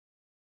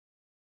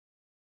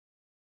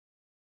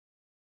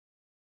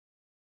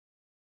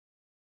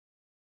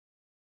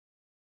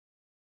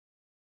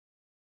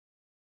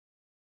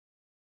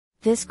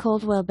This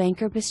Coldwell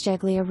Banker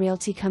Bisceglia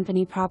Realty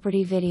Company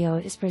property video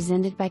is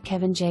presented by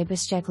Kevin J.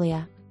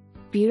 Bisceglia.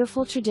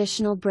 Beautiful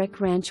traditional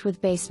brick ranch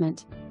with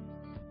basement.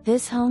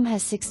 This home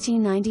has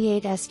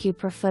 1698 SQ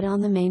per foot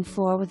on the main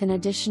floor with an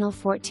additional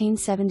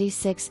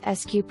 1476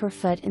 SQ per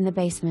foot in the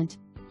basement.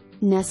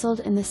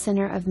 Nestled in the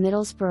center of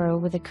Middlesboro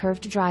with a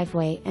curved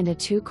driveway and a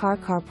two-car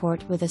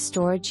carport with a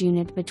storage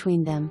unit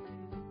between them.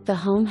 The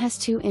home has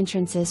two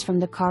entrances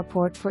from the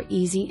carport for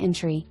easy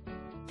entry.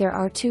 There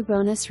are two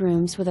bonus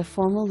rooms with a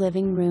formal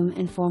living room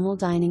and formal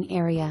dining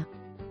area.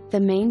 The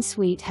main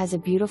suite has a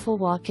beautiful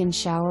walk-in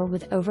shower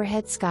with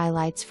overhead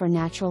skylights for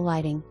natural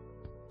lighting.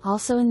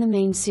 Also in the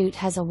main suite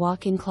has a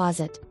walk-in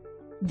closet.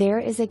 There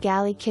is a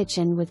galley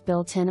kitchen with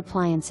built-in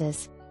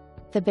appliances.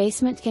 The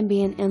basement can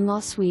be an in-law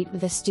suite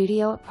with a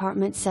studio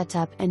apartment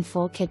setup and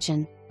full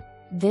kitchen.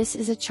 This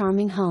is a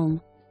charming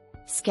home.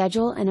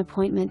 Schedule an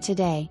appointment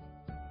today.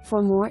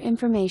 For more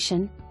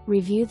information,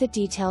 review the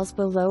details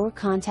below or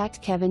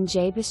contact Kevin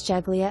J.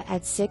 Bisceglia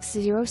at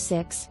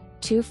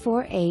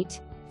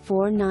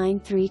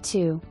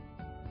 606-248-4932.